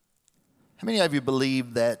How many of you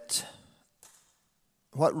believe that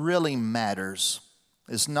what really matters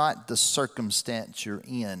is not the circumstance you're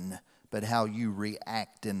in, but how you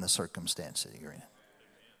react in the circumstance that you're in?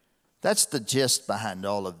 That's the gist behind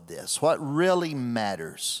all of this. What really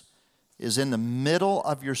matters is in the middle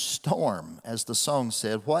of your storm, as the song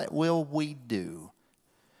said, what will we do?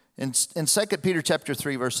 In 2 Peter chapter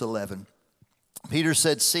 3, verse 11, Peter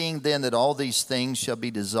said, seeing then that all these things shall be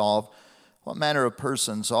dissolved, what manner of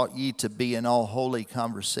persons ought ye to be in all holy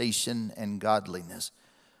conversation and godliness,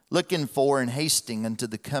 looking for and hasting unto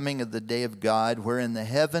the coming of the day of God, wherein the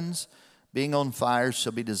heavens, being on fire,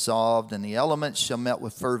 shall be dissolved, and the elements shall melt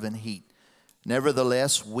with fervent heat.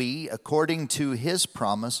 Nevertheless, we, according to his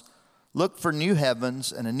promise, look for new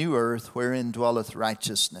heavens and a new earth, wherein dwelleth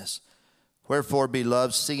righteousness. Wherefore,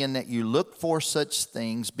 beloved, seeing that you look for such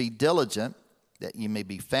things, be diligent, that ye may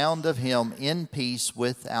be found of him in peace,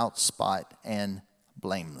 without spot and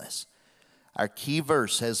blameless. Our key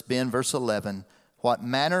verse has been verse 11, what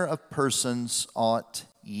manner of persons ought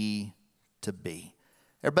ye to be?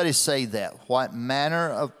 Everybody say that. What manner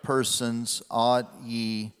of persons ought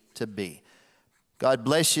ye to be? God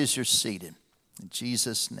bless you as you're seated. In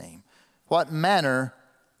Jesus' name. What manner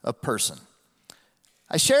of person?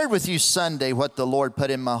 I shared with you Sunday what the Lord put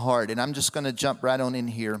in my heart, and I'm just going to jump right on in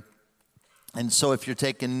here. And so if you're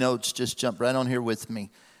taking notes, just jump right on here with me.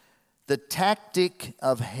 The tactic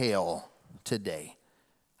of hell today.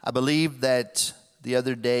 I believe that the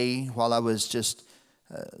other day while I was just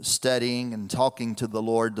studying and talking to the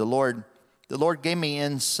Lord gave me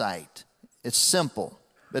insight. It's simple,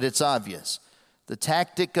 but it's obvious. The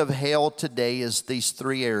tactic of hell today is these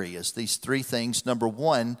three areas, these three things. Number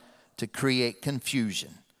one, to create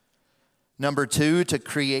confusion. Number two, to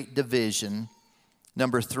create division.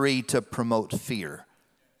 Number three, to promote fear.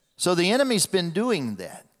 So the enemy's been doing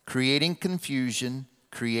that, creating confusion,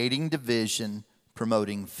 creating division,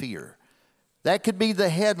 promoting fear. That could be the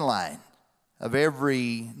headline of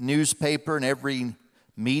every newspaper and every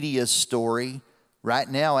media story right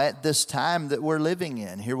now at this time that we're living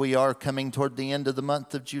in. Here we are coming toward the end of the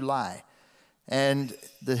month of July. And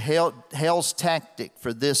the hell's tactic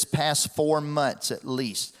for this past 4 months at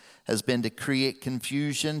least has been to create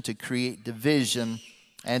confusion, to create division,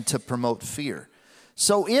 and to promote fear.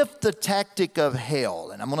 So if the tactic of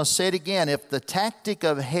hell, and I'm going to say it again, if the tactic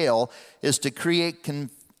of hell is to create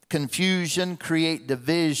confusion, create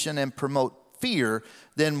division, and promote fear,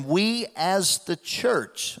 then we as the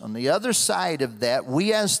church, on the other side of that,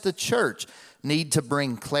 we as the church need to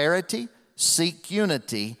bring clarity, seek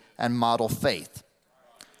unity, and model faith.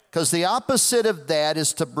 Because the opposite of that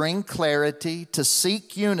is to bring clarity, to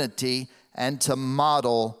seek unity, and to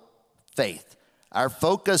model faith. Our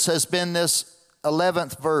focus has been this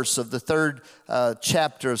 11th verse of the 3rd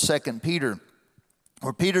chapter of 2 Peter,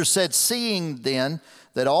 where Peter said, seeing then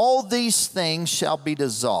that all these things shall be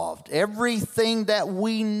dissolved, everything that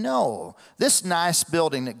we know, this nice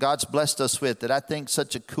building that God's blessed us with, that I think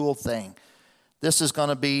such a cool thing, this is going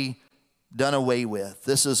to be done away with.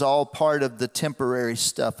 This is all part of the temporary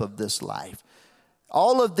stuff of this life.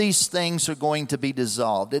 All of these things are going to be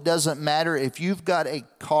dissolved. It doesn't matter if you've got a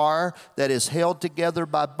car that is held together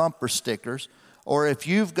by bumper stickers, or if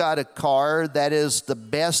you've got a car that is the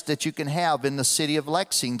best that you can have in the city of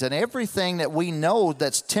Lexington. Everything that we know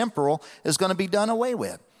that's temporal is going to be done away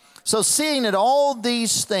with. So seeing that all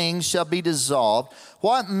these things shall be dissolved,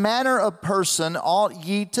 what manner of person ought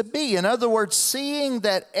ye to be? In other words, seeing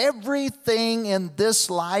that everything in this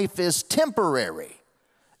life is temporary.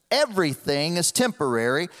 Everything is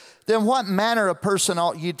temporary. Then what manner of person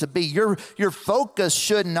ought you to be? Your focus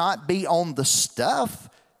should not be on the stuff.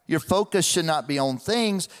 Your focus should not be on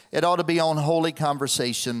things. It ought to be on holy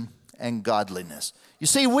conversation and godliness. You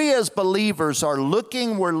see, we as believers are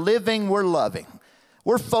looking, we're living, we're loving.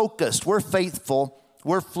 We're focused, we're faithful,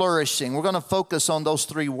 we're flourishing. We're going to focus on those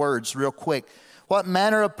three words real quick. What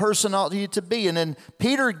manner of person ought you to be? And then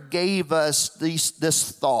Peter gave us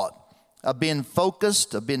this thought of being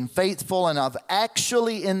focused, of being faithful, and of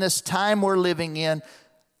actually in this time we're living in,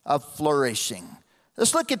 of flourishing.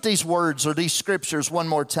 Let's look at these words or these scriptures one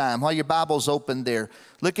more time. While your Bible's open there,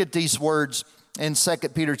 look at these words in 2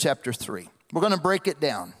 Peter chapter 3. We're going to break it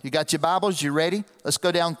down. You got your Bibles? You ready? Let's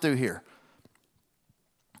go down through here.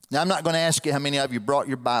 Now, I'm not going to ask you how many of you brought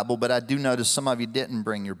your Bible, but I do notice some of you didn't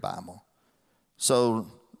bring your Bible. So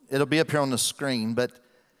it'll be up here on the screen, but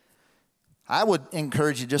I would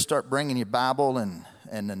encourage you to just start bringing your Bible and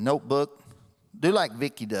a notebook. Do like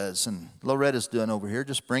Vicki does and Loretta's doing over here.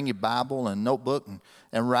 Just bring your Bible and notebook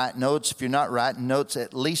and write notes. If you're not writing notes,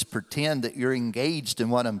 at least pretend that you're engaged in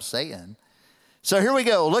what I'm saying. So here we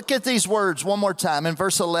go. Look at these words one more time in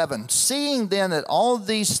verse 11. Seeing then that all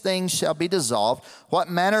these things shall be dissolved, what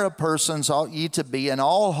manner of persons ought ye to be in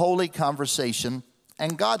all holy conversation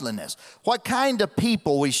and godliness? What kind of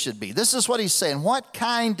people we should be. This is what he's saying. What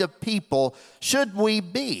kind of people should we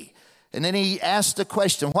be? And then he asked the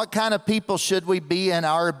question, what kind of people should we be in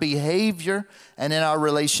our behavior and in our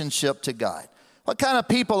relationship to God? What kind of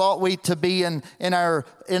people ought we to be in our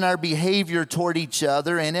behavior toward each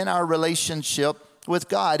other and in our relationship with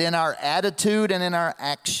God, in our attitude and in our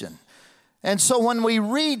action? And so when we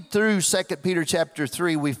read through 2 Peter chapter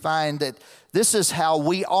 3, we find that this is how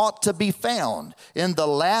we ought to be found in the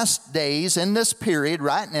last days, in this period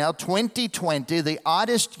right now, 2020, the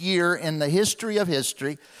oddest year in the history of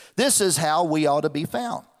history. This is how we ought to be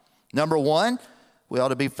found. Number one, we ought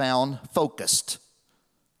to be found focused.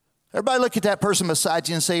 Everybody look at that person beside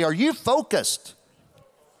you and say, are you focused?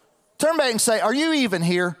 Turn back and say, are you even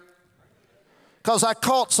here? Because I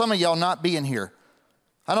caught some of y'all not being here.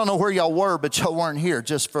 I don't know where y'all were, but y'all weren't here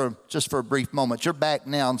just for a brief moment. You're back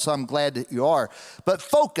now, and so I'm glad that you are. But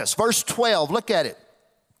focus, verse 12, look at it.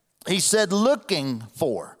 He said, looking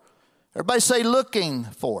for. Everybody say, looking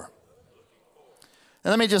for. And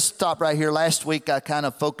let me just stop right here. Last week, I kind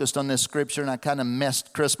of focused on this scripture, and I kind of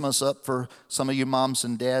messed Christmas up for some of you moms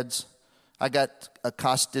and dads. I got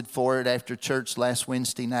accosted for it after church last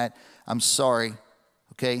Wednesday night. I'm sorry,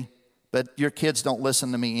 okay? But your kids don't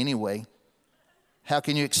listen to me anyway. How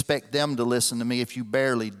can you expect them to listen to me if you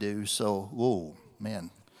barely do? So, whoa, man,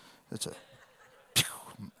 that's a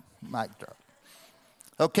mic drop.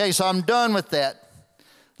 Okay, so I'm done with that.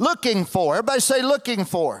 Looking for. Everybody say looking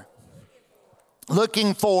for.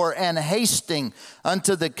 Looking for and hasting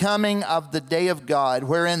unto the coming of the day of God,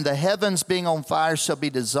 wherein the heavens being on fire shall be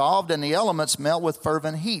dissolved, and the elements melt with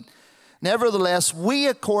fervent heat. Nevertheless, we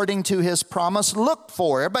according to his promise look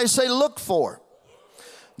for. Everybody say look for.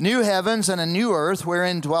 New heavens and a new earth,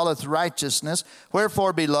 wherein dwelleth righteousness.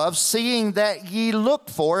 Wherefore, beloved, seeing that ye look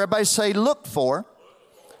for, everybody say look for,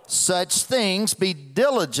 such things, be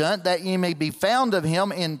diligent that ye may be found of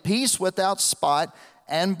him in peace, without spot,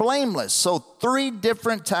 and blameless. So 4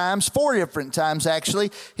 different times actually,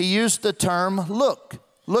 he used the term look,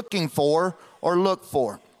 looking for, or look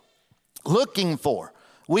for. Looking for.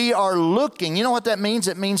 We are looking. You know what that means?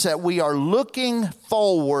 It means that we are looking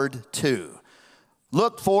forward to.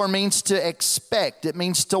 Look for means to expect. It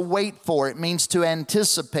means to wait for. It means to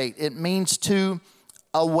anticipate. It means to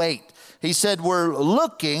await. He said we're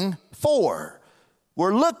looking for.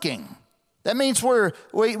 We're looking. That means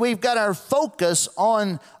we've got our focus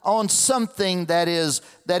on something that is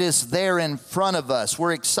there in front of us.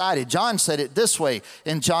 We're excited. John said it this way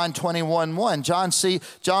in John 21:1.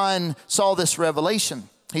 John saw this revelation.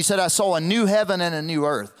 He said, I saw a new heaven and a new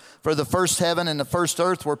earth. For the first heaven and the first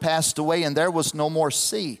earth were passed away, and there was no more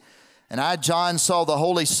sea. And I, John, saw the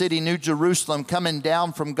holy city, New Jerusalem, coming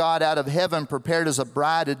down from God out of heaven, prepared as a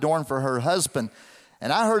bride adorned for her husband.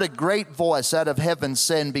 And I heard a great voice out of heaven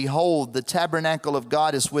saying, behold, the tabernacle of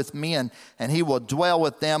God is with men, and he will dwell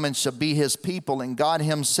with them and shall be his people, and God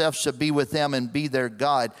himself shall be with them and be their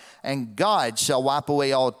God. And God shall wipe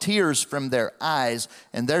away all tears from their eyes,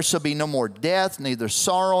 and there shall be no more death, neither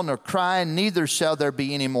sorrow nor crying, neither shall there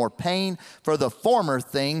be any more pain, for the former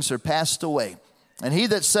things are passed away. And he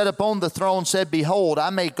that sat upon the throne said, behold,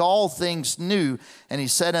 I make all things new. And he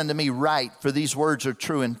said unto me, write, for these words are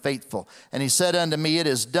true and faithful. And he said unto me, it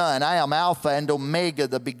is done. I am Alpha and Omega,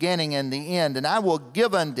 the beginning and the end. And I will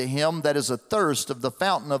give unto him that is athirst of the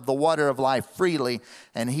fountain of the water of life freely.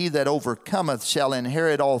 And he that overcometh shall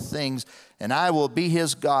inherit all things. And I will be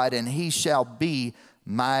his God, and he shall be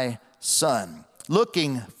my son.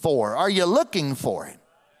 Looking for. Are you looking for it?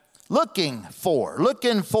 Looking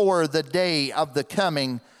for the day of the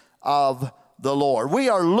coming of the Lord. We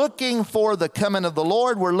are looking for the coming of the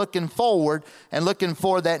Lord. We're looking forward and looking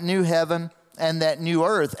for that new heaven and that new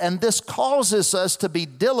earth. And this causes us to be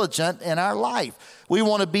diligent in our life. We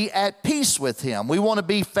want to be at peace with him. We want to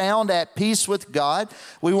be found at peace with God.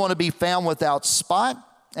 We want to be found without spot,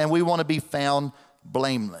 and we want to be found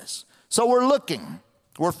blameless. So we're looking.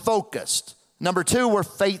 We're focused. Number 2, we're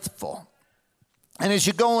faithful. And as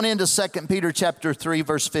you're going into 2 Peter chapter 3,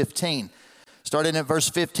 verse 15, starting at verse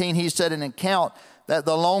 15, he said, an account that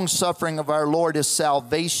the long suffering of our Lord is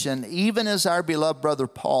salvation, even as our beloved brother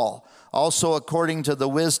Paul, also according to the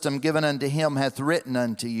wisdom given unto him, hath written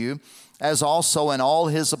unto you, as also in all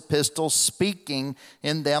his epistles, speaking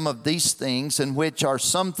in them of these things, in which are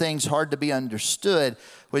some things hard to be understood,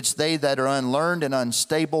 which they that are unlearned and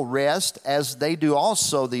unstable wrest, as they do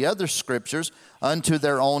also the other scriptures, unto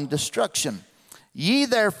their own destruction. Ye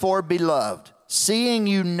therefore, beloved, seeing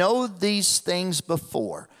you know these things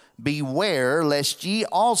before, beware lest ye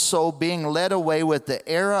also, being led away with the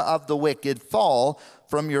error of the wicked, fall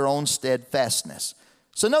from your own steadfastness.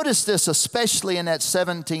 So notice this, especially in that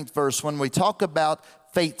 17th verse when we talk about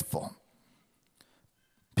faithful.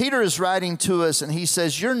 Peter is writing to us and he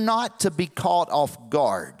says, you're not to be caught off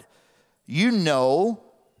guard. You know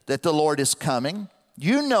that the Lord is coming.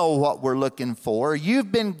 You know what we're looking for.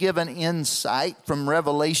 You've been given insight from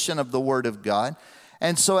revelation of the Word of God.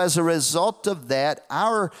 And so as a result of that,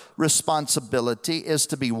 our responsibility is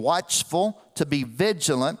to be watchful, to be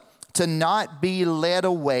vigilant, to not be led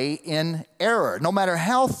away in error. No matter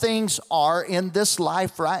how things are in this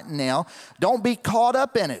life right now, don't be caught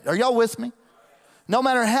up in it. Are y'all with me? No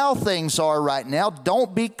matter how things are right now,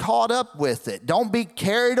 don't be caught up with it. Don't be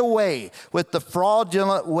carried away with the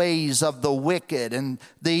fraudulent ways of the wicked and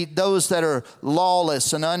those that are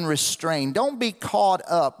lawless and unrestrained. Don't be caught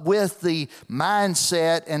up with the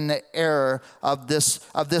mindset and the error of this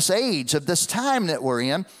age, of this time that we're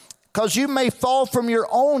in, because you may fall from your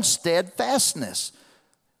own steadfastness.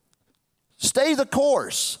 Stay the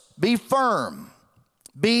course. Be firm.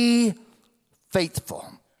 Be faithful.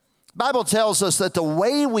 The Bible tells us that the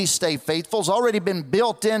way we stay faithful has already been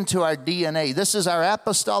built into our DNA. This is our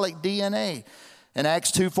apostolic DNA. In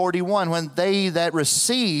Acts 2:41, when they that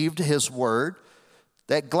received his word,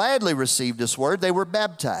 that gladly received his word, they were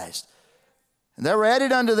baptized. And there were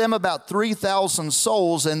added unto them about 3,000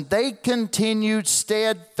 souls, and they continued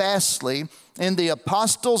steadfastly in the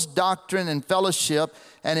apostles' doctrine and fellowship,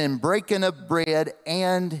 and in breaking of bread,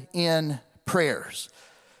 and in prayers.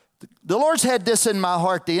 The Lord's had this in my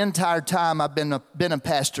heart the entire time I've been a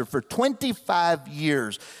pastor for 25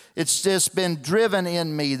 years. It's just been driven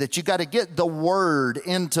in me that you got to get the word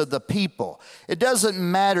into the people. It doesn't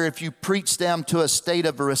matter if you preach them to a state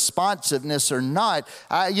of responsiveness or not.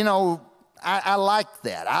 I like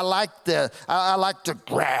that. I like to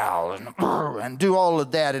growl and do all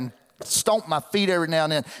of that and stomp my feet every now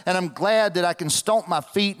and then. And I'm glad that I can stomp my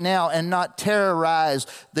feet now and not terrorize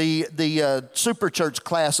the super church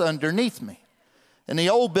class underneath me. In the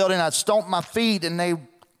old building, I'd stomp my feet and they're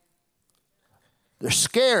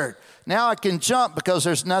scared. Now I can jump because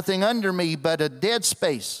there's nothing under me but a dead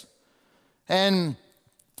space. And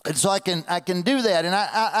so I can do that. And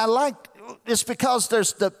I like, it's because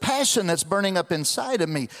there's the passion that's burning up inside of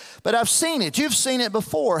me. But I've seen it. You've seen it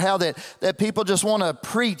before, how that people just want to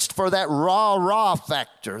preach for that rah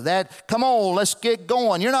factor. That, come on, let's get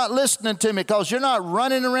going. You're not listening to me because you're not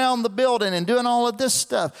running around the building and doing all of this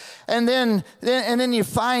stuff. And then you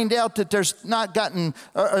find out that there's not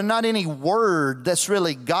any word that's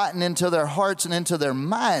really gotten into their hearts and into their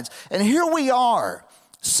minds. And here we are,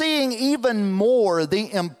 seeing even more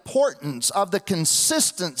the importance of the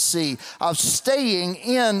consistency of staying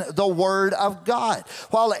in the Word of God.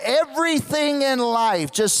 While everything in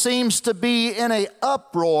life just seems to be in an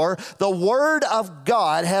uproar, the Word of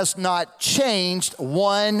God has not changed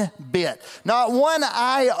one bit. Not one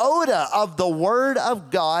iota of the Word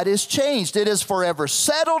of God is changed. It is forever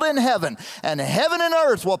settled in heaven, and heaven and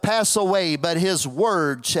earth will pass away, but His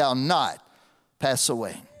Word shall not pass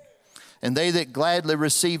away. And they that gladly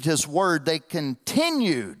received his word, they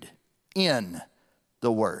continued in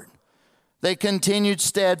the word. They continued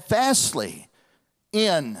steadfastly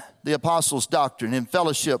in the apostles' doctrine, in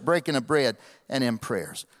fellowship, breaking of bread, and in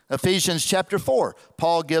prayers. Ephesians chapter 4,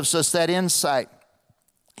 Paul gives us that insight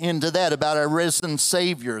into that about our risen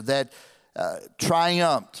Savior that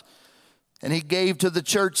triumphed. And he gave to the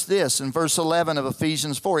church this in verse 11 of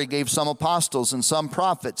Ephesians 4. He gave some apostles and some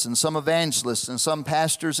prophets and some evangelists and some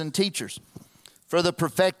pastors and teachers for the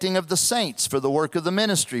perfecting of the saints, for the work of the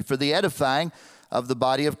ministry, for the edifying of the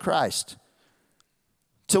body of Christ,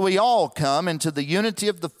 till we all come into the unity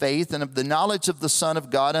of the faith and of the knowledge of the Son of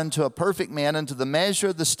God, unto a perfect man, unto the measure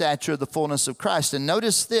of the stature of the fullness of Christ. And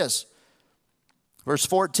notice this. Verse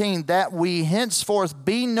 14, that we henceforth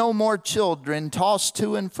be no more children tossed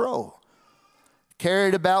to and fro,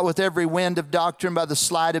 carried about with every wind of doctrine by the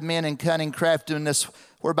sleight of men and cunning craftiness,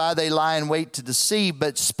 whereby they lie in wait to deceive,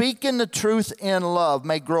 but speaking the truth in love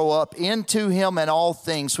may grow up into him in all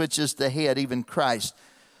things, which is the head, even Christ,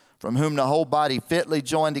 from whom the whole body fitly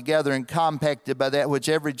joined together and compacted by that which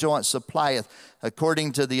every joint supplieth,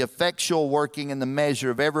 according to the effectual working in the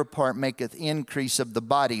measure of every part, maketh increase of the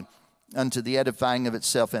body unto the edifying of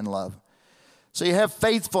itself in love. So you have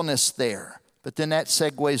faithfulness there. But then that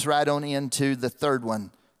segues right on into the third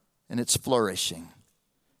one, and it's flourishing.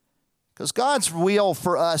 Because God's will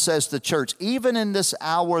for us as the church, even in this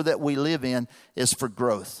hour that we live in, is for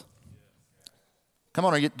growth. Come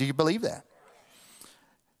on, do you believe that?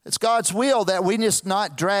 It's God's will that we just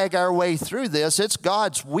not drag our way through this. It's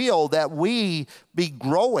God's will that we be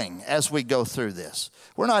growing as we go through this.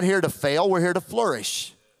 We're not here to fail. We're here to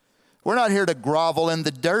flourish. We're not here to grovel in the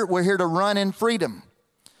dirt. We're here to run in freedom.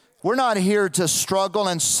 We're not here to struggle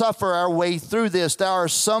and suffer our way through this. There are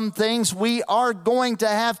some things we are going to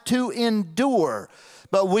have to endure,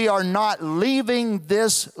 but we are not leaving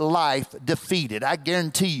this life defeated. I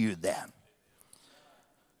guarantee you that.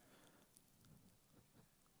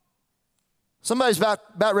 Somebody's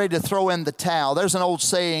about ready to throw in the towel. There's an old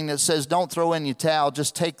saying that says, don't throw in your towel.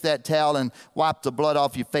 Just take that towel and wipe the blood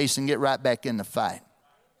off your face and get right back in the fight.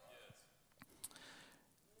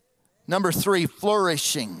 Number 3,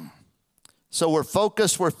 flourishing. So we're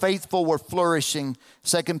focused, we're faithful, we're flourishing.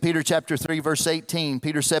 2 Peter chapter 3, verse 18,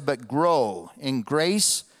 Peter said, but grow in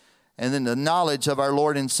grace and in the knowledge of our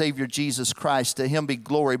Lord and Savior Jesus Christ. To him be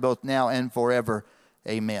glory both now and forever.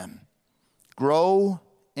 Amen. Grow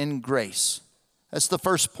in grace. That's the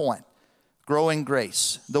first point. Grow in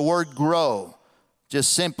grace. The word grow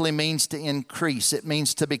just simply means to increase. It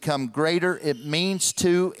means to become greater. It means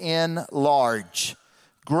to enlarge.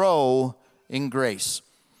 Grow in grace.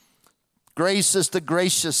 Grace is the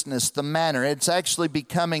graciousness, the manner. It's actually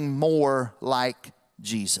becoming more like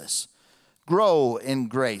Jesus. Grow in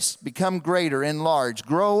grace. Become greater, enlarge.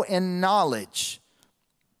 Grow in knowledge.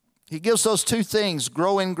 He gives those two things,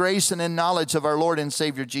 grow in grace and in knowledge of our Lord and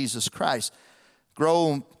Savior Jesus Christ.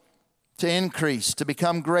 Grow to increase, to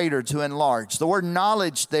become greater, to enlarge. The word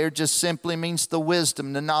knowledge there just simply means the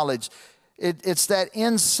wisdom, the knowledge. It's that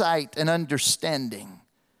insight and understanding,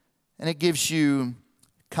 and it gives you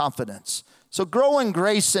confidence. So grow in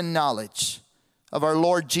grace and knowledge of our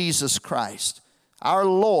Lord Jesus Christ, our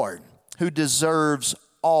Lord, who deserves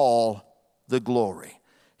all the glory.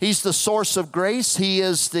 He's the source of grace. He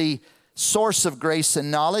is the source of grace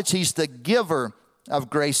and knowledge. He's the giver of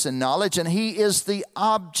grace and knowledge, and he is the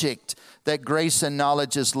object that grace and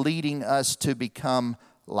knowledge is leading us to become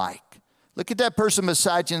like. Look at that person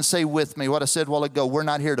beside you and say with me what I said a while ago. We're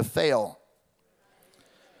not here to fail.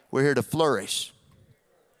 We're here to flourish.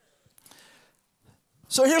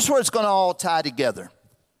 So here's where it's going to all tie together.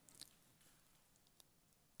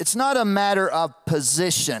 It's not a matter of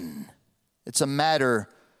position. It's a matter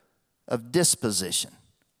of disposition.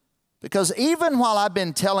 Because even while I've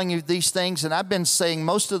been telling you these things, and I've been saying,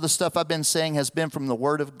 most of the stuff I've been saying has been from the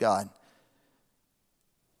Word of God.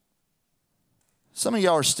 Some of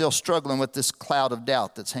y'all are still struggling with this cloud of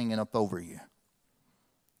doubt that's hanging up over you.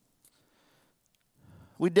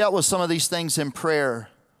 We dealt with some of these things in prayer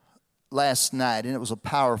last night, and it was a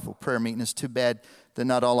powerful prayer meeting. It's too bad that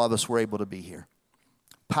not all of us were able to be here.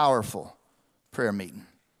 Powerful prayer meeting.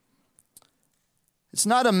 It's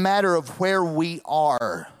not a matter of where we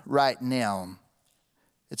are right now.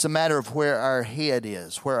 It's a matter of where our head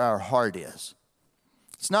is, where our heart is.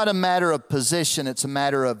 It's not a matter of position. It's a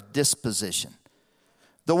matter of disposition.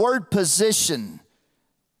 The word position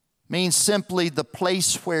means simply the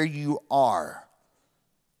place where you are.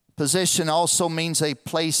 Position also means a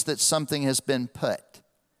place that something has been put.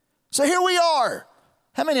 So here we are.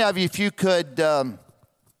 How many of you, if you could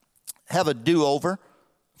have a do-over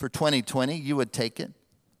for 2020, you would take it?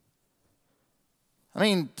 I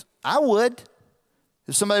mean, I would.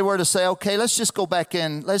 If somebody were to say, okay, let's just go back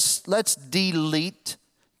in, let's delete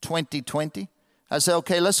 2020. I say,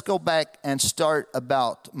 okay, let's go back and start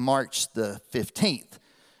about March the 15th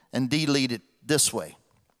and delete it this way.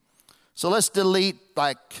 So let's delete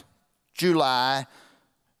like July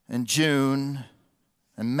and June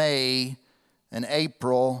and May and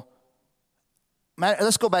April.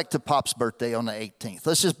 Let's go back to Pop's birthday on the 18th.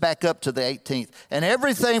 Let's just back up to the 18th. And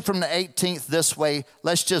everything from the 18th this way,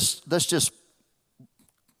 let's just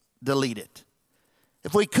delete it.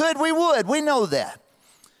 If we could, we would. We know that.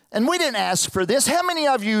 And we didn't ask for this. How many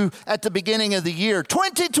of you at the beginning of the year,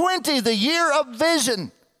 2020, the year of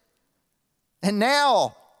vision, and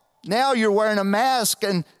now you're wearing a mask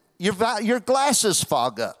and your glasses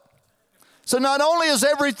fog up. So not only is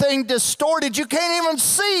everything distorted, you can't even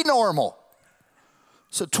see normal.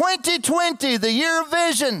 So 2020, the year of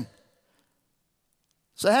vision.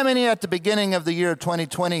 So how many at the beginning of the year of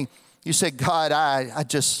 2020, you said, God,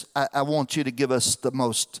 I want you to give us the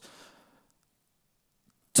most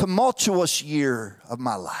tumultuous year of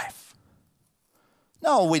my life?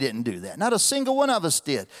 No, we didn't do that. Not a single one of us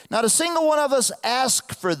did. Not a single one of us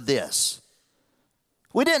asked for this.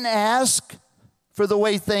 We didn't ask for the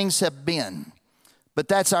way things have been, but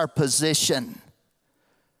that's our position.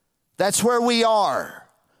 That's where we are.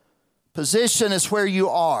 Position is where you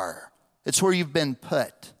are. It's where you've been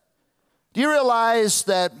put. Do you realize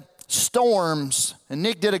that storms, and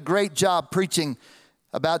Nick did a great job preaching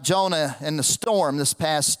about Jonah and the storm this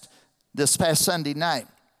past Sunday night.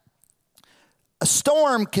 A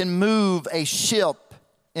storm can move a ship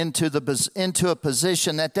into a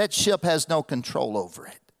position that ship has no control over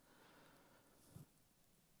it.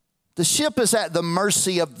 The ship is at the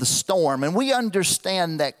mercy of the storm, and we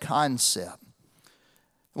understand that concept.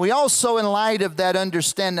 We also, in light of that,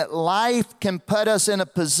 understand that life can put us in a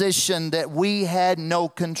position that we had no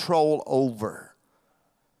control over.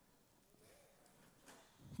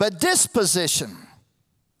 But disposition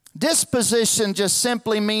just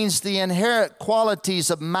simply means the inherent qualities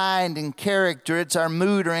of mind and character. It's our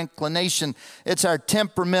mood or inclination. It's our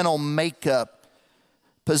temperamental makeup.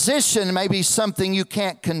 Position may be something you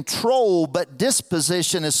can't control, but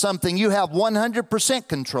disposition is something you have 100%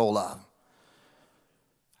 control of.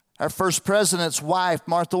 Our first president's wife,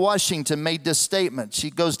 Martha Washington, made this statement.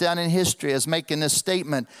 She goes down in history as making this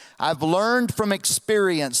statement. I've learned from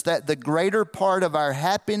experience that the greater part of our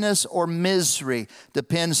happiness or misery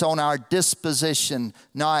depends on our disposition,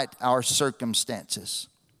 not our circumstances.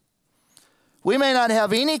 We may not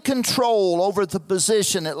have any control over the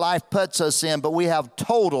position that life puts us in, but we have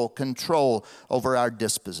total control over our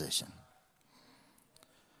disposition.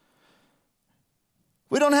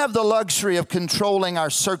 We don't have the luxury of controlling our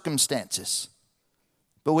circumstances,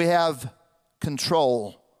 but we have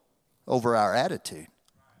control over our attitude.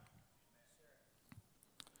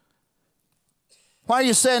 Why are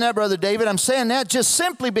you saying that, Brother David? I'm saying that just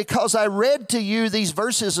simply because I read to you these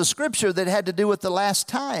verses of Scripture that had to do with the last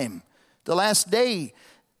time, the last day.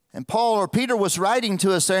 And Paul or Peter was writing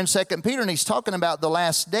to us there in 2 Peter, and he's talking about the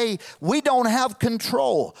last day. We don't have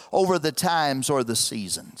control over the times or the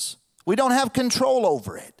seasons. We don't have control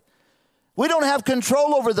over it. We don't have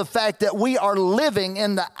control over the fact that we are living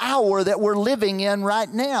in the hour that we're living in right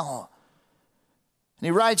now. And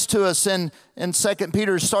he writes to us in 2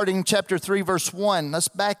 Peter, starting chapter 3, verse 1. Let's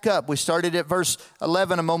back up. We started at verse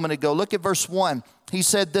 11 a moment ago. Look at verse 1. He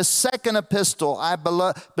said, "This second epistle,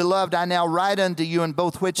 beloved, I now write unto you, in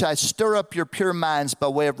both which I stir up your pure minds by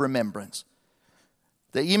way of remembrance,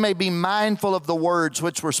 that ye may be mindful of the words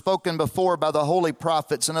which were spoken before by the holy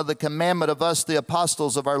prophets, and of the commandment of us, the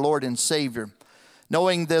apostles of our Lord and Savior.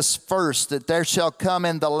 Knowing this first, that there shall come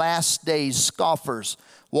in the last days scoffers,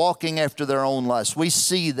 walking after their own lusts." We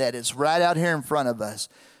see that. It's right out here in front of us.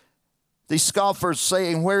 These scoffers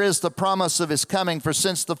saying, "Where is the promise of his coming? For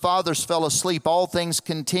since the fathers fell asleep, all things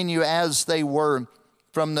continue as they were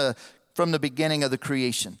from the beginning of the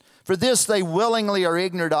creation. For this they willingly are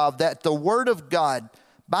ignorant of, that the word of God,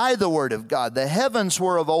 by the word of God, the heavens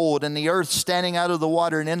were of old, and the earth standing out of the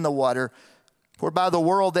water and in the water, for by the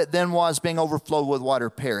world that then was being overflowed with water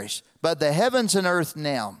perished. But the heavens and earth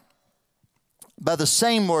now, by the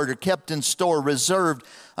same word, are kept in store, reserved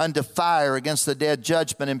unto fire against the dead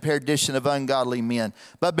judgment and perdition of ungodly men.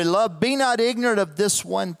 But beloved, be not ignorant of this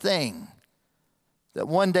one thing, that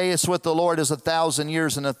one day is with the Lord as 1,000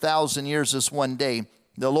 years, and 1,000 years is one day.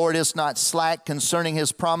 The Lord is not slack concerning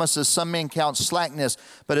his promises, some men count slackness,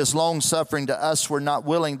 but is long-suffering to us. We're not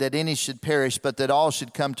willing that any should perish, but that all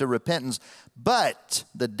should come to repentance. But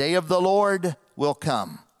the day of the Lord will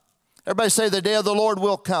come. Everybody say, the day of the Lord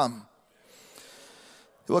will come.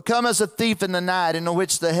 It will come as a thief in the night, in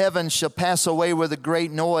which the heavens shall pass away with a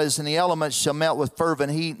great noise, and the elements shall melt with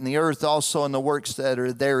fervent heat, and the earth also and the works that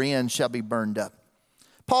are therein shall be burned up.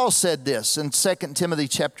 Paul said this in 2 Timothy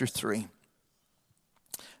chapter 3.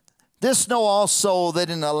 This know also, that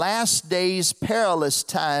in the last days perilous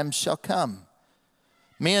times shall come.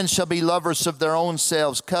 Men shall be lovers of their own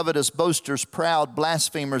selves, covetous, boasters, proud,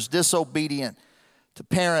 blasphemers, disobedient to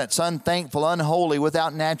parents, unthankful, unholy,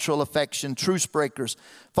 without natural affection, truce breakers,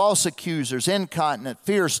 false accusers, incontinent,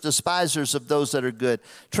 fierce, despisers of those that are good,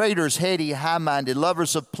 traitors, heady, high-minded,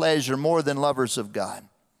 lovers of pleasure more than lovers of God,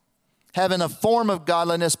 having a form of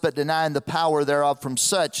godliness but denying the power thereof. From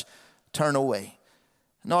such turn away.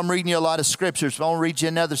 I know I'm reading you a lot of scriptures, but I'll read you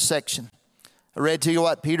another section. I read to you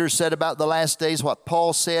what Peter said about the last days, what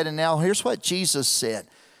Paul said, and now here's what Jesus said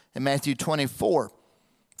in Matthew 24.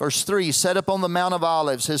 Verse 3, set up on the Mount of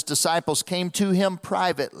Olives, his disciples came to him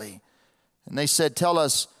privately, and they said, tell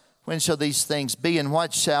us, when shall these things be, and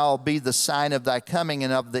what shall be the sign of thy coming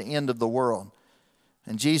and of the end of the world?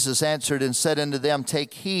 And Jesus answered and said unto them,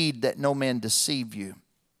 take heed that no man deceive you.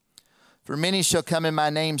 For many shall come in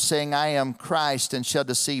my name, saying, I am Christ, and shall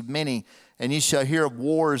deceive many. And ye shall hear of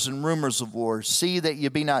wars and rumors of wars. See that ye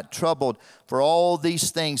be not troubled, for all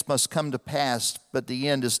these things must come to pass, but the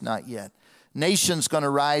end is not yet. Nation's going to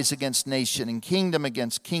rise against nation, and kingdom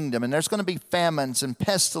against kingdom. And there's going to be famines and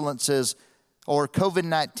pestilences, or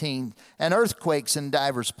COVID-19, and earthquakes in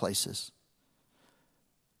divers places.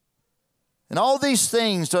 And all these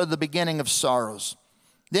things are the beginning of sorrows.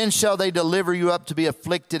 Then shall they deliver you up to be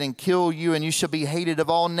afflicted and kill you, and you shall be hated of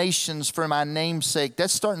all nations for my name's sake.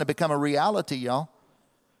 That's starting to become a reality, y'all.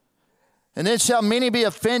 And then shall many be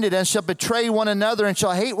offended and shall betray one another and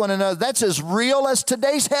shall hate one another. That's as real as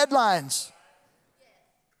today's headlines.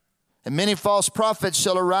 And many false prophets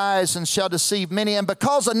shall arise and shall deceive many. And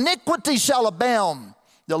because iniquity shall abound,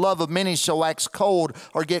 the love of many shall wax cold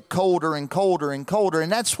or get colder and colder and colder. And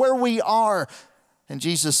that's where we are. And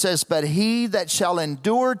Jesus says, but he that shall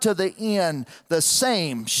endure to the end, the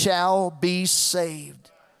same shall be saved.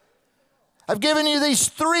 I've given you these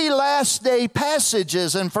 3 last day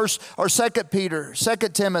passages in 1st or 2nd Peter,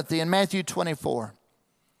 2nd Timothy, and Matthew 24.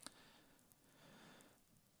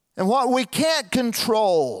 And what we can't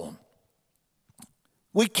control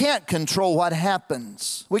what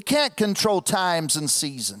happens. We can't control times and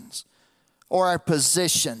seasons or our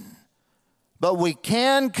position. But we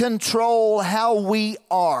can control how we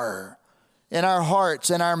are in our hearts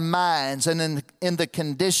and our minds and in the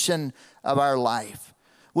condition of our life.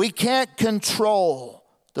 We can't control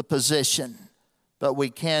the position, but we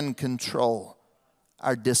can control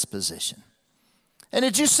our disposition. And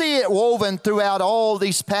did you see it woven throughout all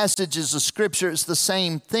these passages of Scripture? It's the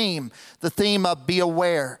same theme. The theme of be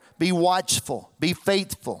aware, be watchful, be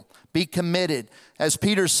faithful, be committed. As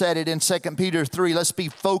Peter said it in 2 Peter 3, let's be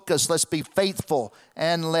focused, let's be faithful,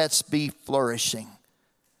 and let's be flourishing.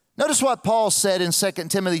 Notice what Paul said in 2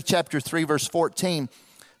 Timothy chapter 3, verse 14.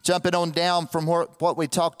 Jumping on down from what we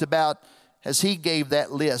talked about as he gave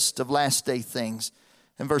that list of last day things.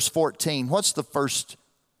 In verse 14, what's the first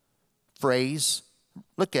phrase?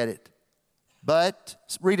 Look at it. But,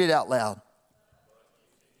 read it out loud.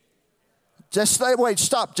 Wait,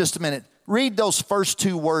 stop just a minute. Read those first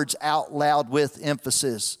 2 words out loud with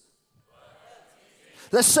emphasis.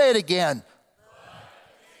 Let's say it again.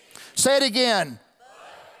 Say it again.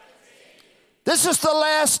 This is the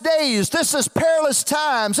last days. This is perilous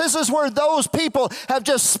times. This is where those people have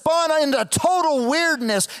just spun into total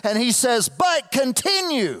weirdness. And he says, but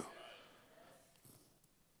continue.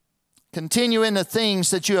 Continue in the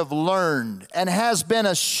things that you have learned and has been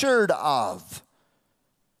assured of.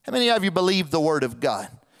 How many of you believe the word of God?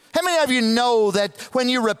 How many of you know that when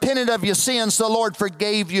you repented of your sins, the Lord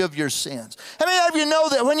forgave you of your sins? How many of you know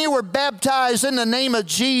that when you were baptized in the name of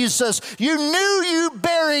Jesus, you knew you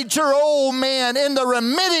buried your old man in the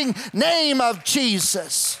remitting name of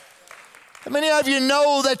Jesus? How many of you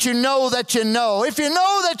know that you know that you know? If you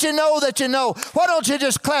know that you know that you know, why don't you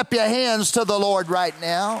just clap your hands to the Lord right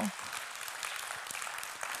now?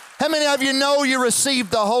 How many of you know you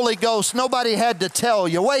received the Holy Ghost? Nobody had to tell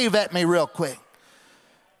you. Wave at me real quick.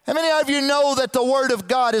 How many of you know that the Word of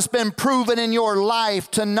God has been proven in your life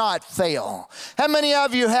to not fail? How many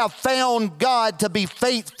of you have found God to be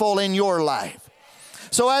faithful in your life?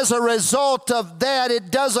 So as a result of that, it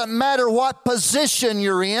doesn't matter what position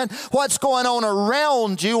you're in, what's going on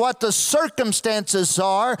around you, what the circumstances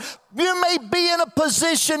are. You may be in a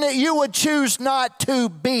position that you would choose not to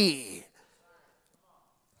be.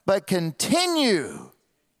 But continue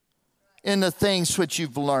in the things which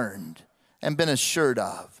you've learned and been assured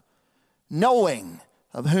of, knowing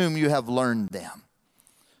of whom you have learned them.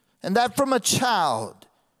 And that from a child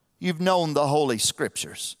you've known the Holy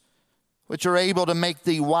Scriptures, which are able to make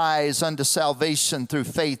thee wise unto salvation through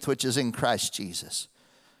faith which is in Christ Jesus.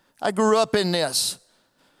 I grew up in this.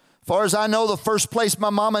 As far as I know, the first place my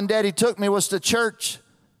mom and daddy took me was to church.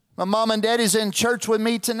 My mom and daddy's in church with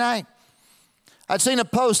me tonight. I'd seen a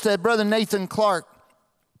post that Brother Nathan Clark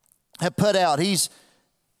had put out. He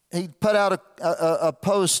put out a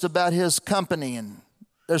post about his company, and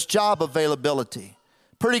there's job availability,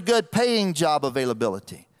 pretty good paying job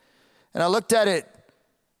availability. And I looked at it,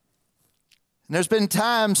 and there's been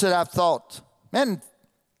times that I've thought, man,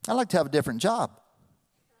 I'd like to have a different job.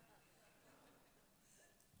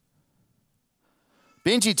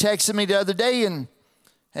 Benji texted me the other day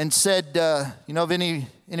and said, you know, if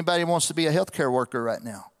anybody wants to be a healthcare worker right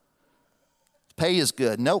now. Pay is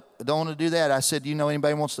good. Nope, I don't want to do that. I said, do you know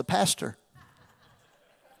anybody wants to pastor?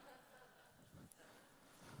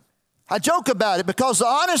 I joke about it because the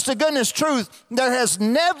honest to goodness truth, there has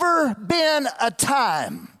never been a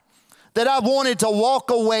time that I've wanted to walk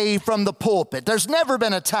away from the pulpit. There's never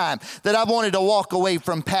been a time that I've wanted to walk away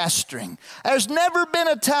from pastoring. There's never been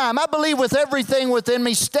a time, I believe with everything within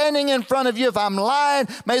me, standing in front of you, if I'm lying,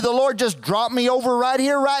 may the Lord just drop me over right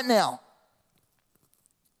here, right now.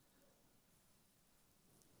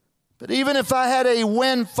 But even if I had a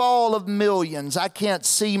windfall of millions, I can't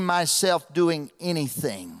see myself doing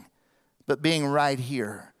anything but being right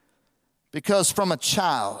here. Because from a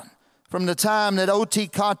child, From the time that O.T.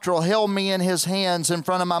 Cottrell held me in his hands in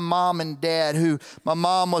front of my mom and dad, who my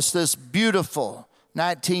mom was this beautiful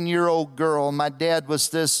 19-year-old girl. My dad was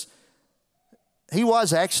this, he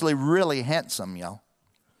was actually really handsome, y'all.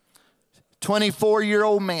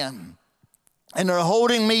 24-year-old man. And they're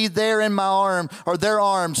holding me there in my arm, or their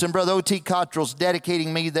arms, and Brother O.T. Cottrell's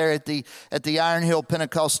dedicating me there at the Iron Hill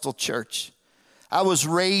Pentecostal Church. I was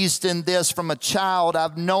raised in this from a child.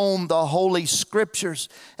 I've known the Holy Scriptures.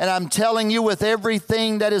 And I'm telling you, with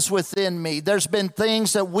everything that is within me, there's been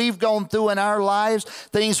things that we've gone through in our lives,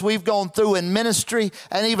 things we've gone through in ministry,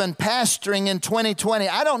 and even pastoring in 2020.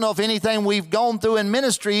 I don't know if anything we've gone through in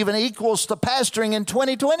ministry even equals to pastoring in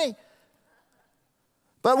 2020.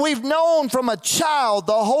 But we've known from a child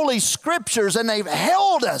the Holy Scriptures, and they've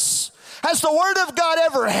held us. Has the Word of God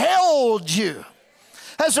ever held you?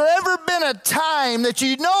 Has there ever been a time that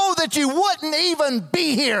you know that you wouldn't even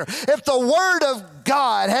be here if the Word of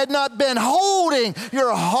God had not been holding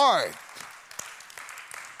your heart?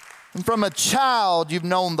 And from a child, you've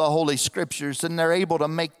known the Holy Scriptures, and they're able to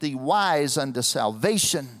make thee wise unto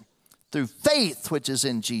salvation through faith which is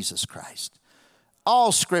in Jesus Christ.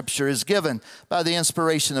 All Scripture is given by the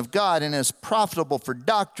inspiration of God and is profitable for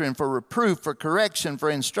doctrine, for reproof, for correction,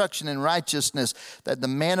 for instruction in righteousness, that the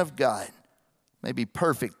man of God may be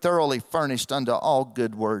perfect, thoroughly furnished unto all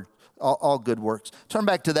good works. Turn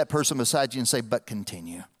back to that person beside you and say, but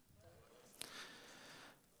continue.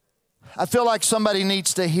 I feel like somebody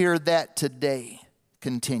needs to hear that today.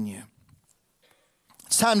 Continue.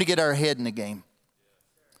 It's time to get our head in the game.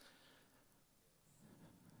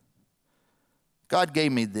 God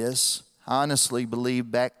gave me this. I honestly believe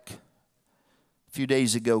back a few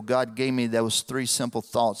days ago, God gave me those 3 simple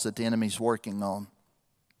thoughts that the enemy's working on,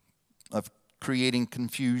 of creating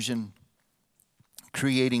confusion,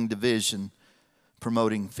 creating division,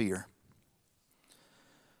 promoting fear.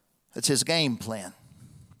 It's his game plan.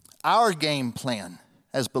 Our game plan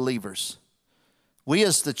as believers, we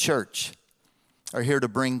as the church are here to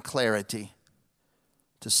bring clarity,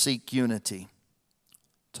 to seek unity,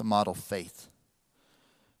 to model faith.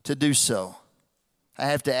 To do so, I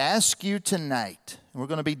have to ask you tonight, and we're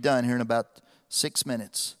going to be done here in about 6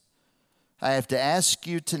 minutes. I have to ask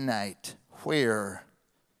you tonight, where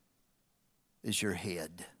is your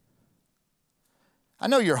head? I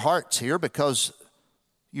know your heart's here because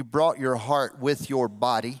you brought your heart with your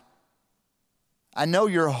body. I know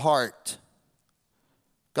your heart.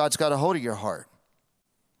 God's got a hold of your heart.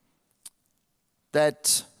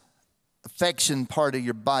 That affection part of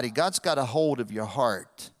your body, God's got a hold of your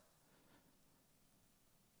heart.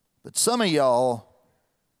 But some of y'all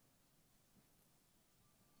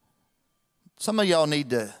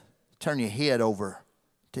need to turn your head over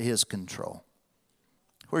to his control.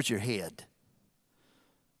 Where's your head?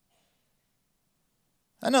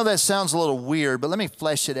 I know that sounds a little weird, but let me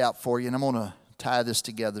flesh it out for you, and I'm going to tie this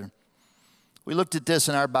together. We looked at this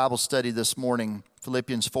in our Bible study this morning,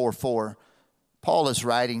 Philippians 4:4. Paul is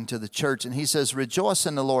writing to the church, and he says, rejoice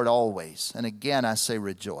in the Lord always. And again, I say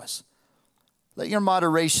rejoice. Let your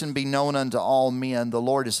moderation be known unto all men. The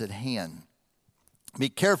Lord is at hand. Be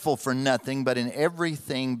careful for nothing, but in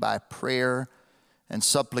everything by prayer and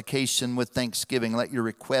supplication with thanksgiving, let your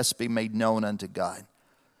requests be made known unto God.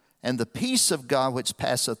 And the peace of God, which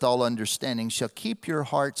passeth all understanding, shall keep your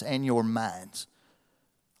hearts and your minds.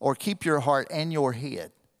 Or keep your heart and your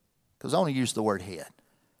head. Because I only use the word head.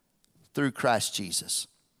 Through Christ Jesus.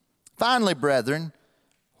 Finally, brethren,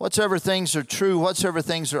 whatsoever things are true, whatsoever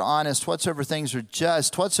things are honest, whatsoever things are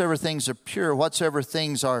just, whatsoever things are pure, whatsoever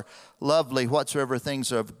things are lovely, whatsoever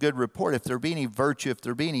things are of good report, if there be any virtue, if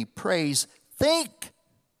there be any praise, think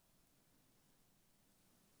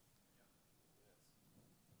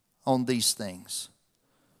on these things.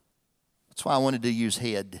 That's why I wanted to use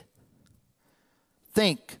head.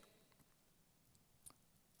 Think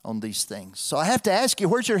on these things. So I have to ask you,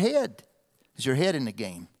 where's your head? Is your head in the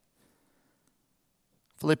game?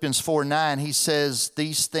 Philippians 4:9, he says,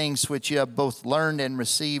 these things which you have both learned and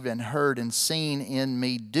received and heard and seen in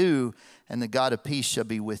me do, and the God of peace shall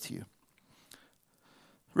be with you.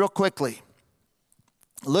 Real quickly,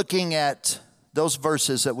 looking at those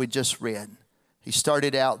verses that we just read, he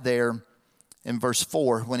started out there in verse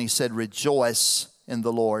 4 when he said, rejoice in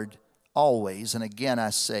the Lord always. And again, I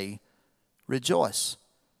say, rejoice.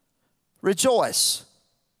 Rejoice.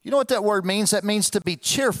 You know what that word means? That means to be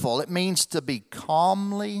cheerful. It means to be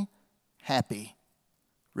calmly happy.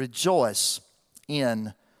 Rejoice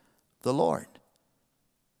in the Lord.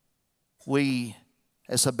 We,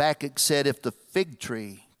 as Habakkuk said, if the fig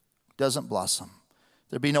tree doesn't blossom,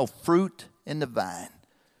 there be no fruit in the vine.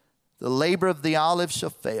 The labor of the olive shall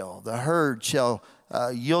fail. The herd shall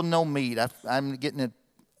you'll know meat. I'm getting it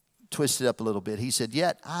twisted up a little bit. He said,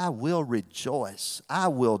 yet I will rejoice. I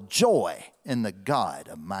will joy in the God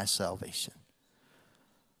of my salvation.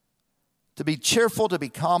 To be cheerful, to be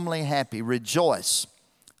calmly happy, rejoice.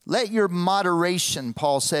 Let your moderation,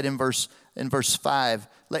 Paul said in verse 5,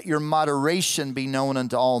 let your moderation be known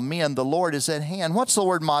unto all men. The Lord is at hand. What's the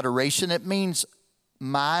word moderation? It means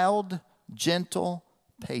mild, gentle,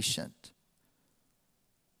 patient.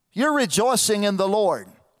 You're rejoicing in the Lord.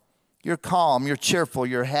 You're calm, you're cheerful,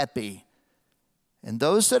 you're happy. And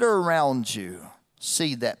those that are around you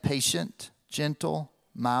see that patient, gentle,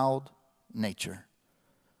 mild nature.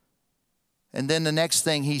 And then the next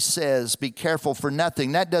thing he says, be careful for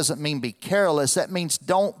nothing. That doesn't mean be careless. That means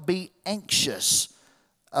don't be anxious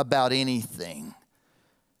about anything.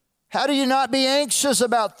 How do you not be anxious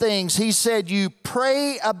about things? He said, you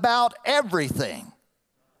pray about everything.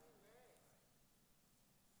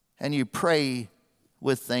 And you pray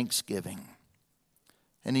with thanksgiving.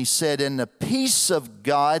 And he said, and the peace of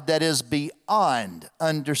God that is beyond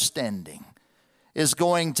understanding is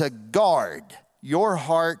going to guard your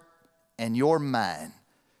heart and your mind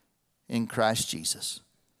in Christ Jesus.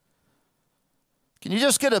 Can you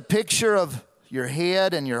just get a picture of your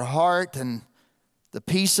head and your heart and the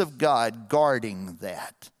peace of God guarding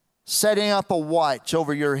that? Setting up a watch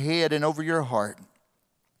over your head and over your heart.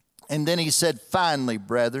 And then he said, finally,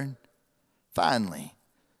 brethren, finally,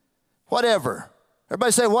 whatever.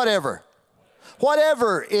 Everybody say whatever.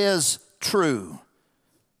 Whatever is true.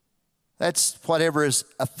 That's whatever is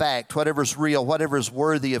a fact, whatever is real, whatever is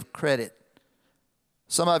worthy of credit.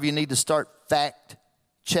 Some of you need to start fact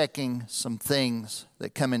checking some things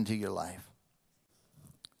that come into your life.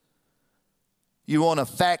 You want to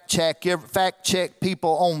fact check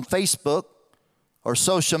people on Facebook or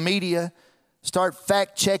social media. Start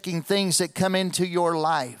fact checking things that come into your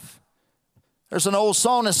life. There's an old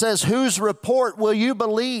song that says, whose report will you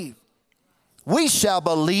believe? We shall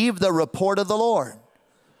believe the report of the Lord.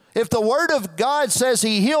 If the Word of God says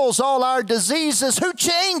He heals all our diseases, who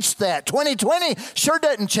changed that? 2020 sure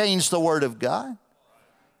doesn't change the Word of God.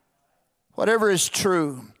 Whatever is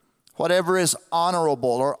true, whatever is honorable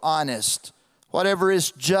or honest, whatever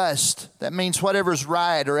is just, that means whatever is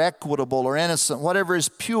right or equitable or innocent, whatever is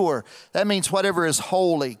pure, that means whatever is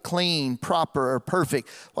holy, clean, proper, or perfect,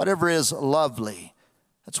 whatever is lovely,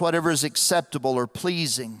 that's whatever is acceptable or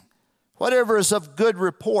pleasing. Whatever is of good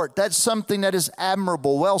report, that's something that is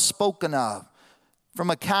admirable, well spoken of,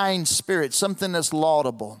 from a kind spirit, something that's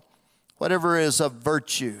laudable. Whatever is of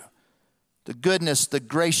virtue, the goodness, the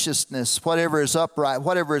graciousness, whatever is upright,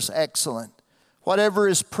 whatever is excellent, whatever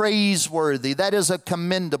is praiseworthy, that is a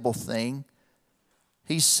commendable thing.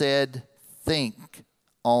 He said, think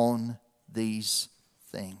on these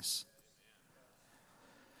things.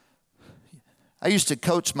 I used to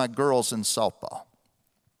coach my girls in softball.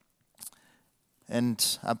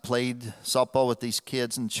 And I played softball with these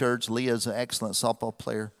kids in church. Leah's an excellent softball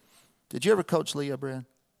player. Did you ever coach Leah, Brad?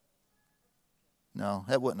 No,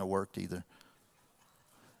 that wouldn't have worked either.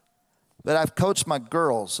 But I've coached my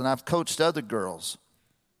girls, and I've coached other girls.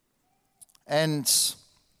 And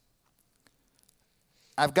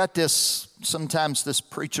I've got this, sometimes this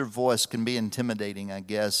preacher voice can be intimidating, I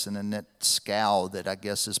guess, and then that scowl that I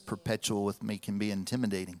guess is perpetual with me can be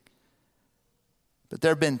intimidating. But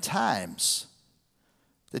there have been times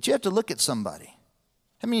that you have to look at somebody.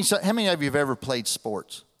 How many of you have ever played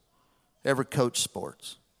sports? Ever coached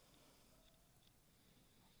sports?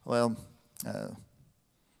 Well,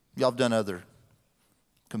 y'all have done other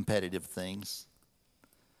competitive things.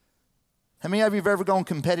 How many of you have ever gone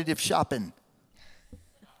competitive shopping?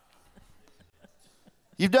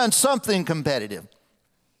 You've done something competitive.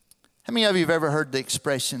 How many of you have ever heard the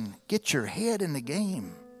expression, get your head in the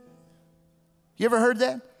game? You ever heard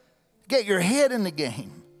that? Get your head in the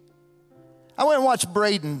game. I went and watched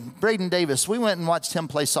Braden Davis. We went and watched him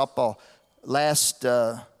play softball I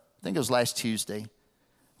think it was last Tuesday.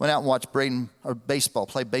 Went out and watched Braden, or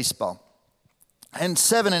play baseball. And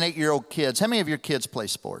 7 and 8 year old kids. How many of your kids play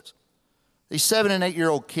sports? These 7 and 8 year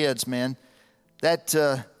old kids, man. That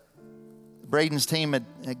Braden's team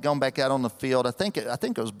had gone back out on the field. I think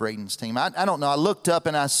it was Braden's team. I don't know. I looked up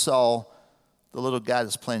and I saw the little guy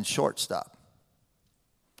that's playing shortstop.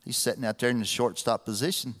 He's sitting out there in the shortstop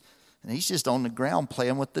position, and he's just on the ground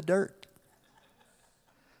playing with the dirt.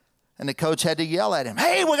 And the coach had to yell at him,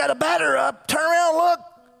 hey, we got a batter up. Turn around, look.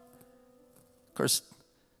 Of course,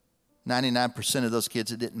 99% of those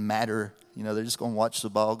kids, it didn't matter. You know, they're just going to watch the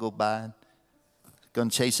ball go by, going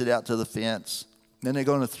to chase it out to the fence. Then they're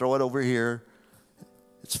going to throw it over here.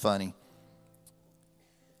 It's funny.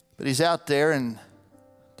 But he's out there, and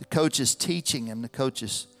The coach is teaching him. The coach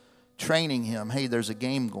is training him. Hey, there's a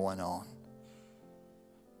game going on.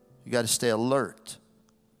 You got to stay alert.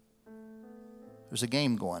 There's a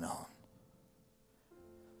game going on.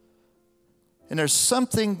 And there's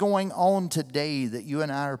something going on today that you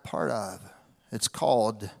and I are part of. It's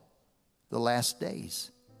called the last days.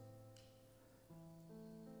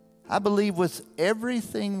 I believe with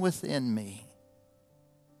everything within me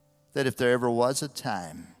that if there ever was a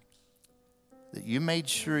time that you made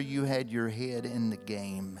sure you had your head in the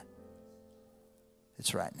game,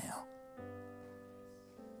 it's right now.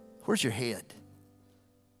 Where's your head?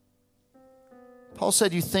 Paul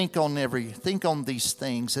said you think on these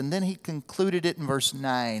things, and then he concluded it in verse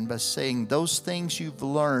 9 by saying those things you've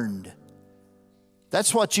learned.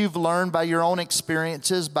 That's what you've learned by your own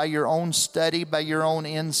experiences, by your own study, by your own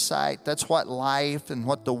insight. That's what life and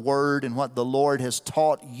what the Word and what the Lord has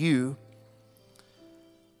taught you.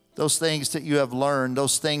 Those things that you have learned,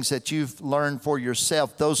 those things that you've learned for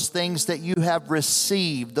yourself, those things that you have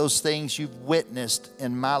received, those things you've witnessed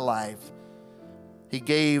in my life. He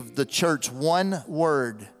gave the church one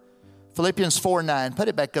word. Philippians 4:9. Put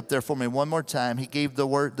it back up there for me one more time. He gave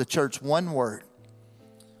the church one word.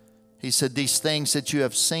 He said, these things that you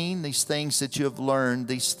have seen, these things that you have learned,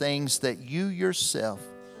 these things that you yourself,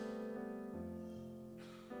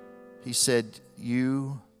 he said,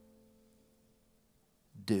 you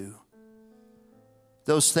do.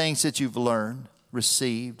 Those things that you've learned,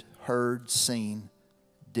 received, heard, seen,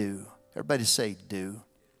 do. Everybody say do.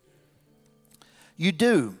 You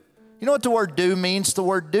do. You know what the word do means? The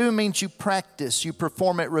word do means you practice, you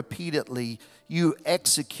perform it repeatedly, you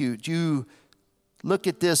execute, you look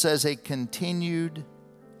at this as a continued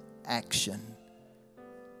action.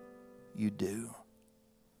 You do.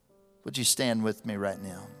 Would you stand with me right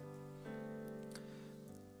now?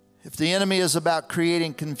 If the enemy is about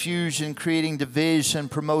creating confusion, creating division,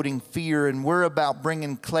 promoting fear, and we're about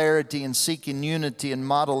bringing clarity and seeking unity and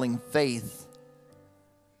modeling faith,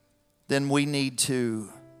 then we need to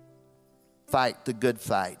fight the good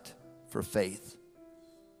fight for faith.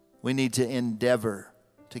 We need to endeavor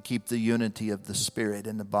to keep the unity of the Spirit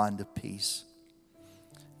and the bond of peace.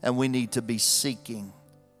 And we need to be seeking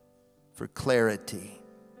for clarity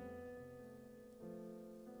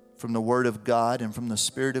from the Word of God and from the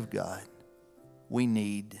Spirit of God. We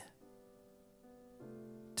need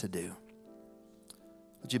to do.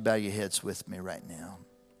 Would you bow your heads with me right now?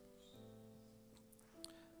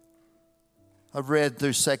 I've read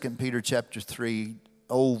through 2 Peter chapter 3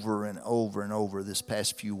 over and over and over this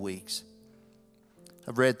past few weeks.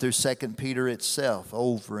 I've read through 2 Peter itself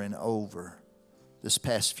over and over this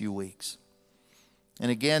past few weeks. And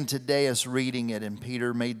again today as reading it, and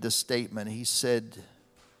Peter made this statement. He said,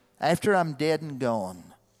 after I'm dead and gone,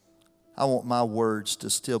 I want my words to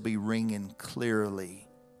still be ringing clearly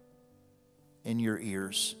in your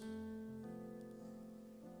ears.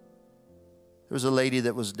 There was a lady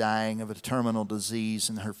that was dying of a terminal disease,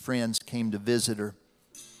 and her friends came to visit her.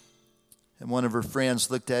 And one of her friends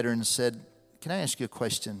looked at her and said, can I ask you a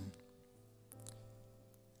question?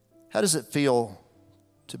 How does it feel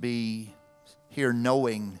to be here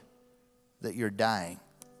knowing that you're dying?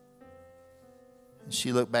 And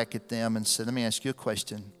she looked back at them and said, let me ask you a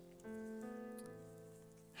question.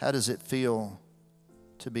 How does it feel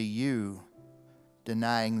to be you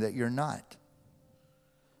denying that you're not?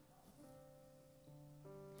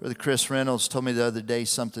 Brother Chris Reynolds told me the other day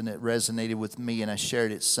something that resonated with me, and I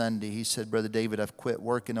shared it Sunday. He said, Brother David, I've quit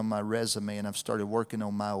working on my resume and I've started working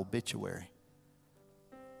on my obituary.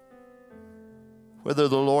 Whether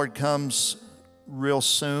the Lord comes real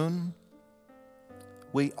soon,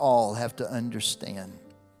 we all have to understand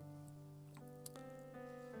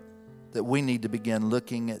that we need to begin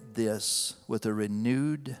looking at this with a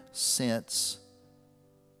renewed sense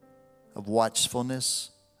of watchfulness,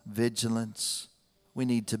 vigilance. We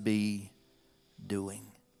need to be doing.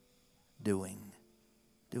 While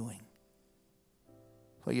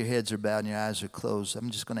your heads are bowed and your eyes are closed, I'm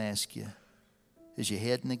just going to ask you, is your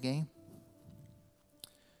head in the game?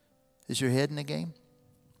 Is your head in the game?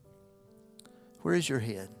 Where is your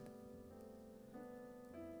head?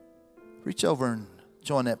 Reach over and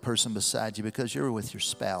join that person beside you, because you're with your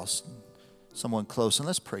spouse, someone close, and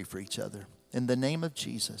let's pray for each other. In the name of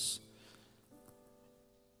Jesus.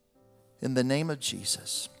 In the name of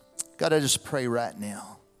Jesus. God, I just pray right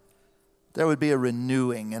now there would be a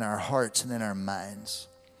renewing in our hearts and in our minds.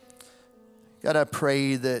 God, I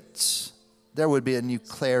pray that there would be a new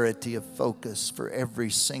clarity of focus for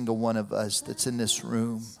every single one of us that's in this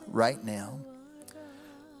room right now.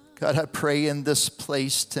 God, I pray in this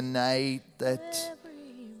place tonight that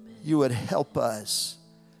you would help us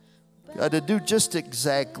God, to do just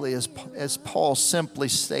exactly as Paul simply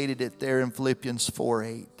stated it there in Philippians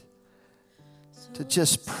 4:8. To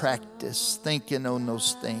just practice thinking on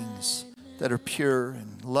those things that are pure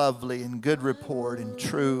and lovely and good report and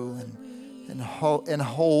true and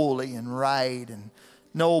holy and right and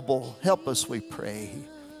noble. Help us, we pray.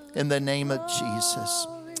 In the name of Jesus.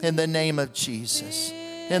 In the name of Jesus.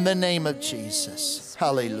 In the name of Jesus.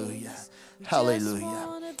 Hallelujah.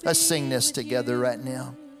 Hallelujah. Let's sing this together right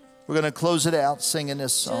now. We're going to close it out singing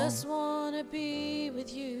this song. Just wanna be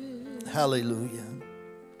with you. Hallelujah.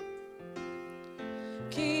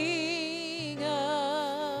 King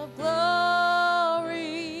of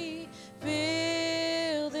glory,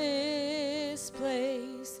 fill this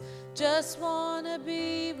place. Just wanna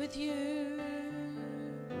be with you.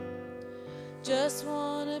 Just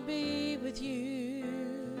wanna be with you.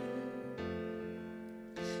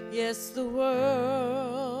 Yes, the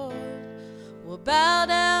world will bow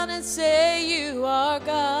down and say you are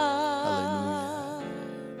God.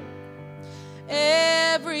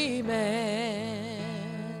 Every man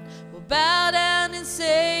will bow down and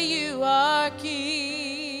say you are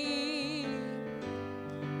King.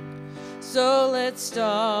 So let's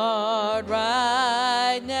start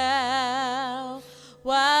right now.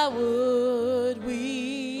 Why would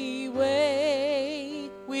we wait?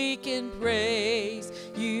 We can praise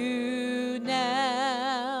you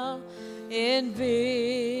now in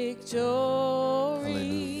victory.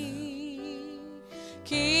 Hallelujah.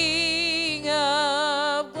 King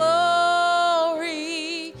of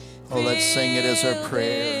glory. Oh, let's sing it as our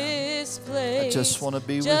prayer. I just want to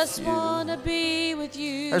be with you. Just want to be with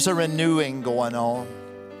you. There's a renewing going on.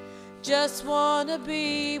 Just want to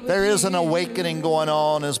be with you. There is an awakening going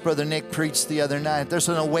on, as Brother Nick preached the other night. There's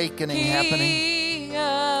an awakening happening. King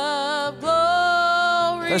of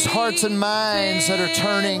glory. There's hearts and minds that are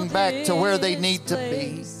turning back to where they need to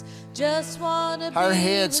be. Just want to be Our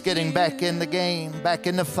heads with getting you. back in the game, back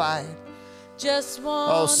in the fight. Just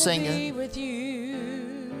want to sing be it. with you.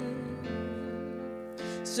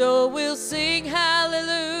 So we'll sing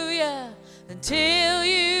hallelujah until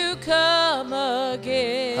you come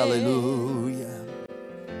again. Hallelujah.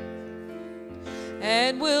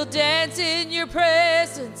 And we'll dance in your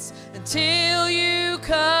presence until you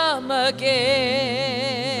come again.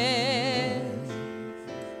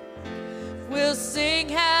 We'll sing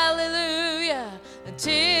hallelujah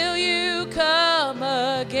until you come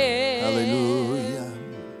again. Hallelujah.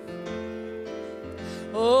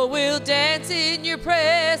 Oh, we'll dance in your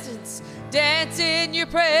presence, dance in your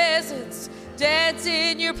presence, dance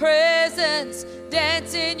in your presence,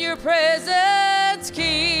 dance in your presence,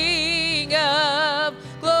 King of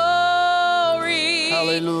glory.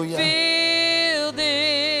 Hallelujah. Fill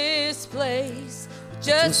this place.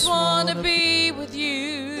 Just want to be with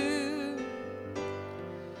you.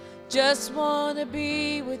 Just want to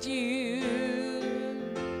be with you.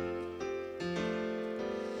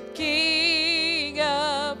 King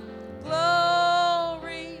of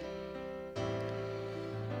glory.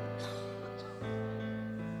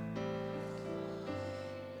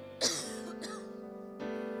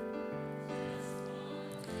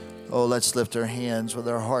 Oh, let's lift our hands with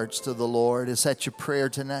our hearts to the Lord. Is that your prayer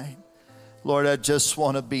tonight? Lord, I just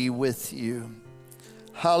want to be with you.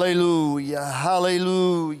 Hallelujah,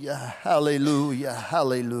 hallelujah, hallelujah,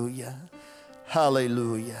 hallelujah,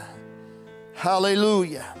 hallelujah,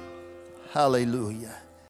 hallelujah, hallelujah.